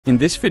In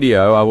this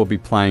video, I will be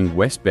playing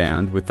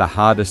Westbound with the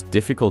hardest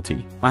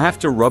difficulty. I have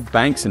to rob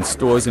banks and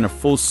stores in a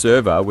full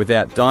server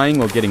without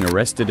dying or getting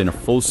arrested in a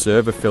full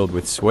server filled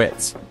with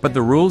sweats. But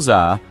the rules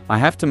are, I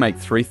have to make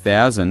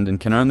 3,000 and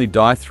can only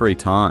die 3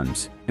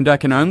 times. And I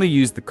can only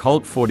use the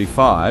Colt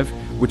 45,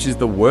 which is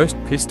the worst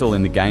pistol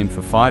in the game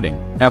for fighting.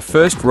 Our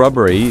first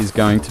robbery is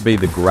going to be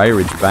the Grey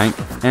Ridge Bank,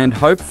 and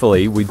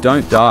hopefully we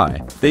don't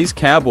die. These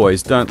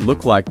cowboys don't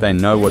look like they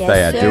know what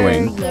they are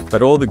doing,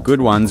 but all the good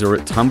ones are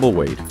at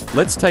Tumbleweed.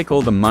 Let's take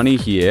all the money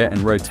here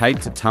and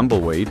rotate to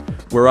Tumbleweed,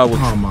 where I will—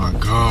 Oh my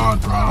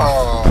god, bro.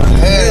 Oh,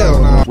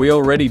 hell no. We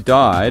already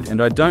died,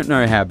 and I don't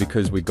know how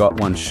because we got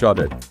one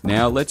shotted.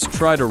 Now let's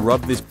try to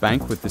rob this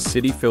bank with the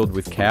city filled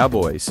with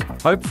cowboys.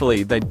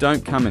 Hopefully they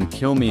don't come and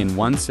kill me in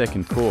 1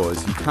 second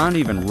cause you can't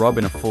even rob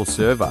in a full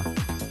server.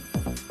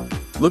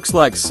 Looks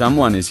like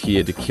someone is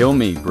here to kill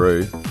me,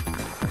 bro.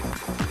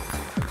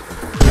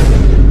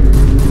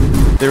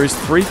 There is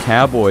 3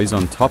 cowboys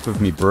on top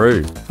of me,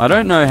 bro. I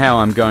don't know how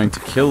I'm going to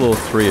kill all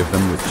 3 of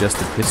them with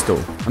just a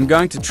pistol. I'm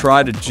going to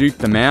try to juke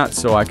them out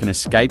so I can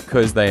escape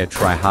cause they are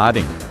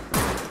tryharding.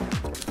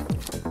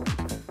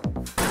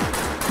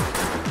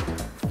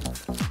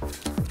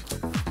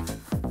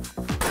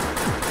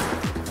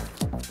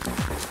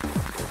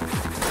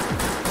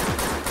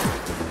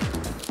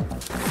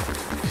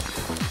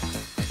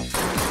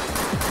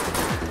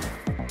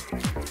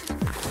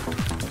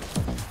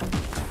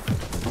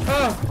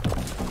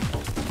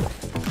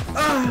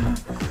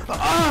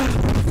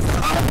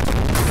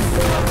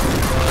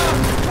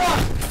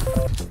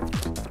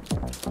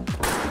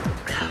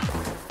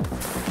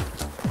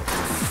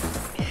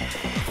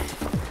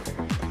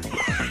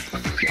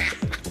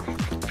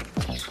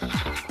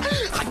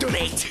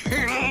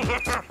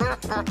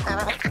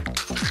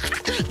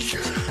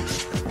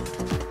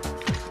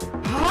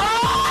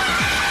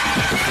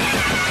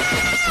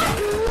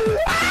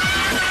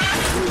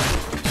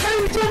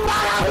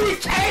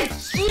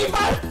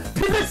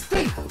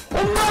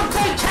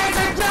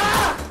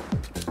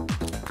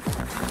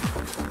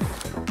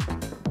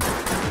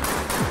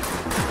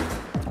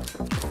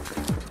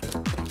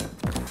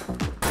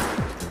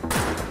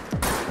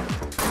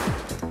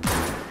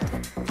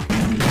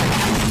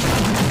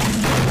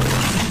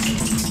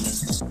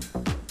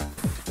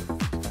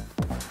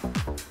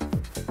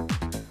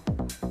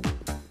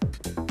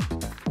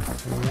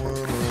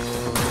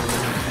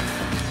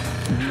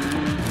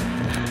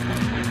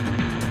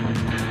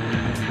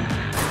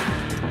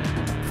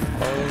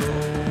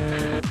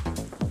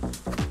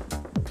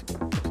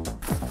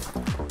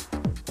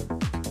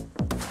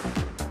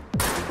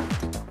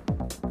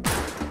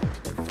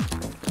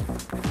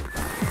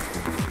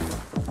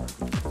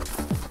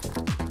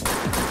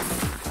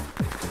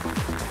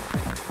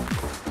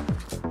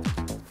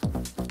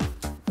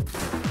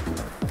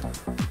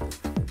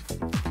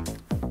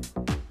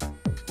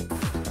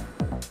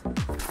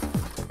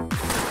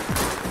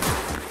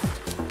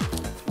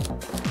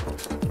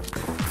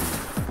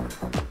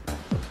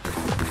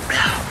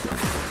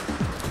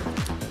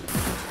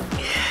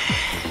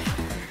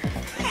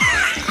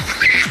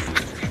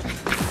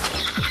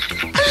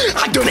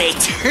 I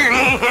donate.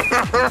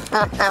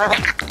 I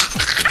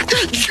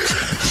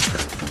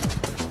donate.